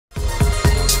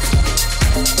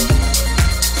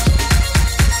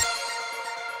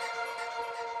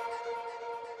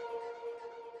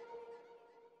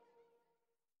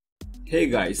Hey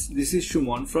guys, this is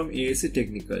Shumon from ASA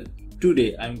Technical.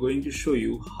 Today I am going to show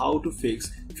you how to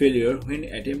fix failure when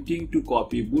attempting to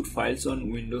copy boot files on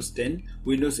Windows 10,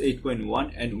 Windows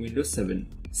 8.1 and Windows 7.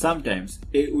 Sometimes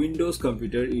a Windows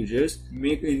computer users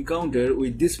may encounter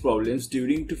with these problems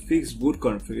during to fix boot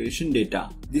configuration data.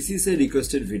 This is a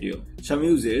requested video. Some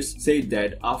users said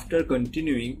that after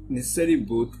continuing necessary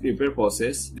boot repair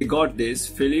process, they got this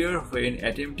failure when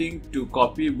attempting to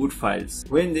copy boot files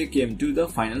when they came to the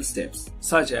final steps,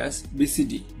 such as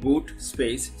bcdboot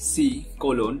space c:/windows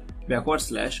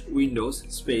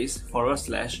space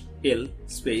 /l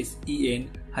space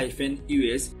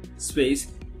en-us space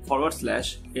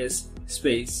 /s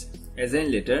space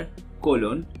assign letter :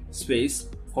 space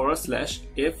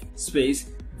 /f space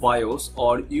BIOS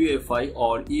or UEFI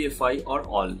or EFI or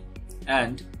all,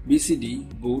 and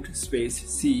bcdboot space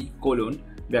c:/windows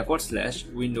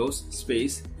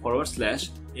space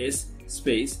 /s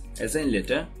space assign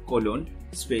letter :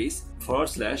 space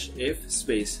 /f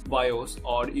space BIOS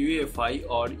or UEFI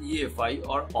or EFI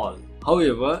or all.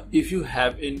 However, if you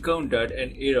have encountered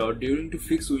an error during to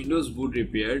fix Windows boot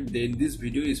repair, then this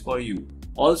video is for you.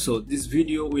 Also, this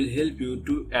video will help you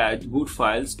to add boot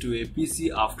files to a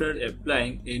PC after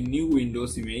applying a new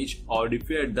Windows image or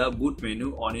repair the boot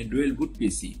menu on a dual boot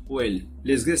PC. Well,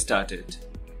 let's get started.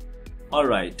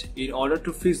 Alright, in order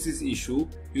to fix this issue,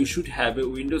 you should have a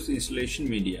Windows installation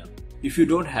media. If you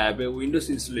don't have a Windows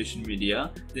installation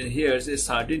media, then here's a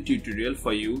certain tutorial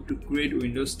for you to create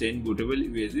Windows 10 bootable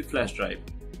USB flash drive.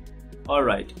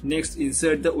 Alright, next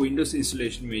insert the Windows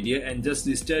installation media and just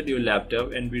restart your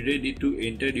laptop and be ready to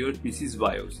enter your PC's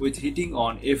BIOS with hitting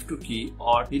on F2 key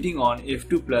or hitting on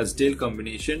F2 plus del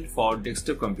combination for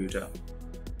desktop computer.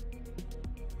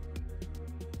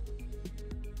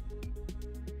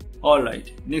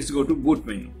 Alright, next go to boot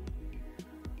menu.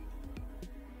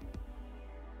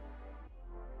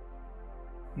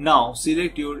 Now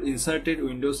select your inserted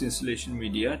Windows installation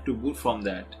media to boot from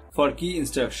that. For key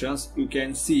instructions, you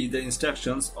can see the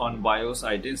instructions on BIOS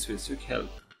item specific help.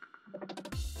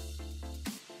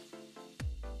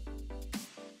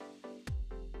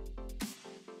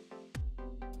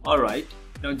 Alright,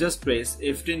 now just press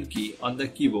F10 key on the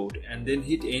keyboard and then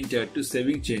hit enter to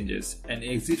saving changes and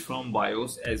exit from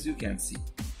BIOS as you can see.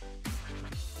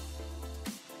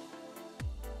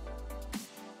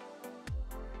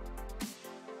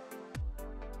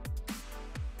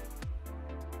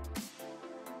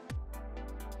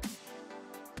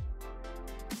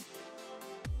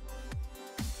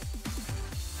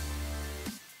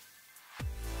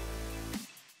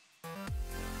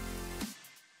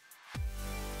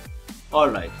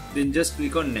 Alright, then just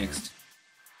click on next.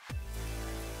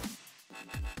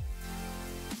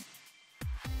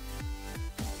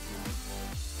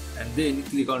 And then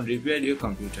click on repair your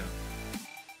computer.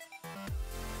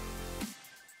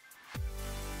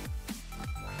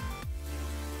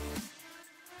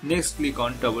 Next click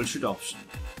on troubleshoot option.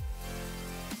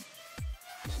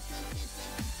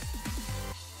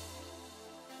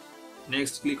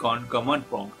 Next click on command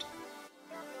prompt.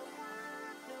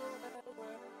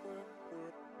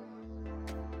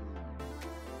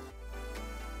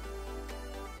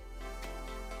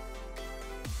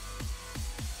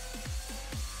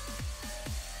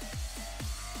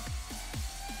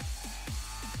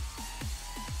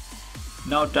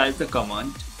 Now type the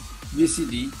command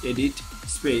bcdedit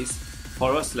space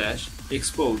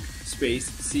 /export space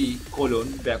c:/bcd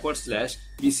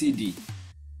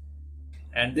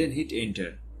and then hit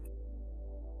enter.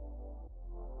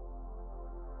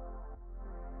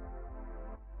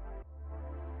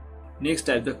 Next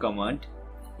type the command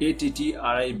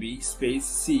attrib space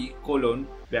c:/boot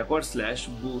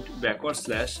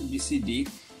 /bcd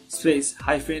space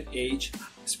 -h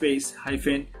space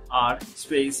 -r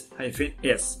space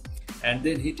 -s and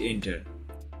then hit enter.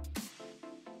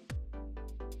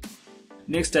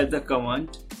 Next type the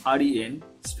command ren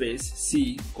space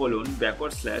c:/boot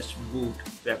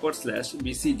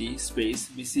 /bcd space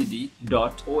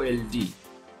bcd.old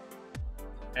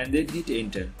and then hit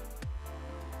enter.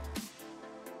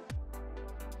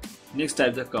 Next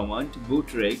type the command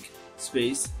bootrec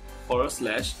space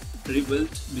 /rebuild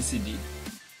bcd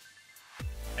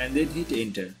and then hit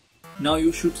enter. Now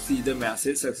you should see the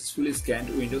message successfully scanned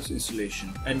Windows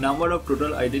installation and number of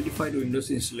total identified Windows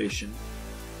installation.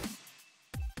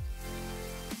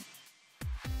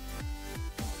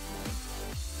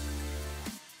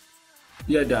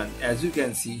 We are done. As you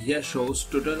can see, here shows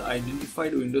total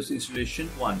identified Windows installation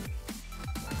 1.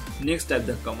 Next type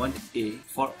the command A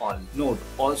for all. Note,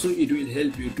 also it will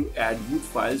help you to add boot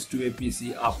files to a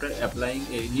PC after applying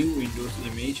a new Windows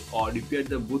image or repair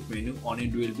the boot menu on a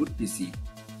dual boot PC.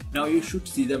 Now you should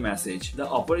see the message. The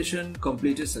operation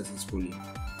completed successfully.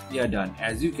 Yeah, done,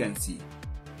 as you can see.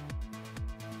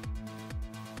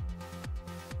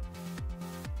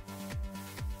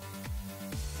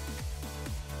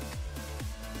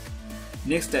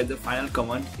 Next, type the final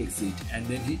command exit and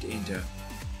then hit enter.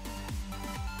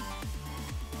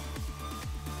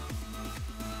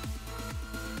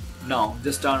 Now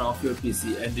just turn off your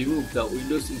PC and remove the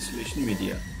Windows installation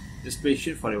media. Just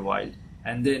patient for a while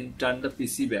and then turn the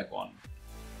PC back on.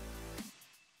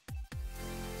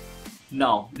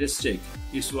 Now let's check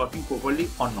it's working properly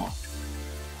or not.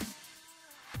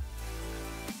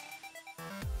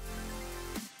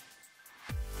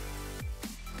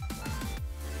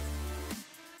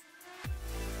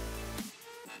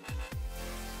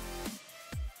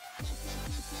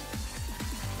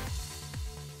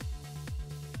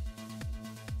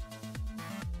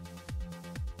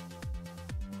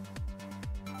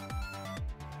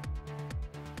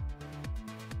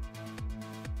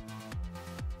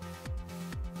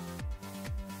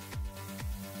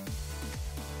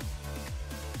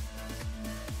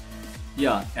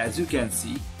 Yeah, as you can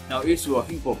see, now it's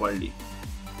working properly.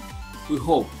 We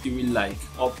hope you will like.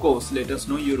 Of course, let us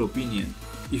know your opinion.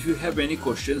 If you have any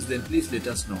questions, then please let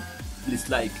us know. Please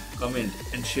like, comment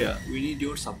and share. We need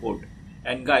your support.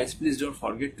 And guys, please don't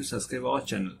forget to subscribe our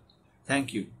channel.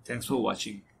 Thank you. Thanks for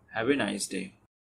watching. Have a nice day.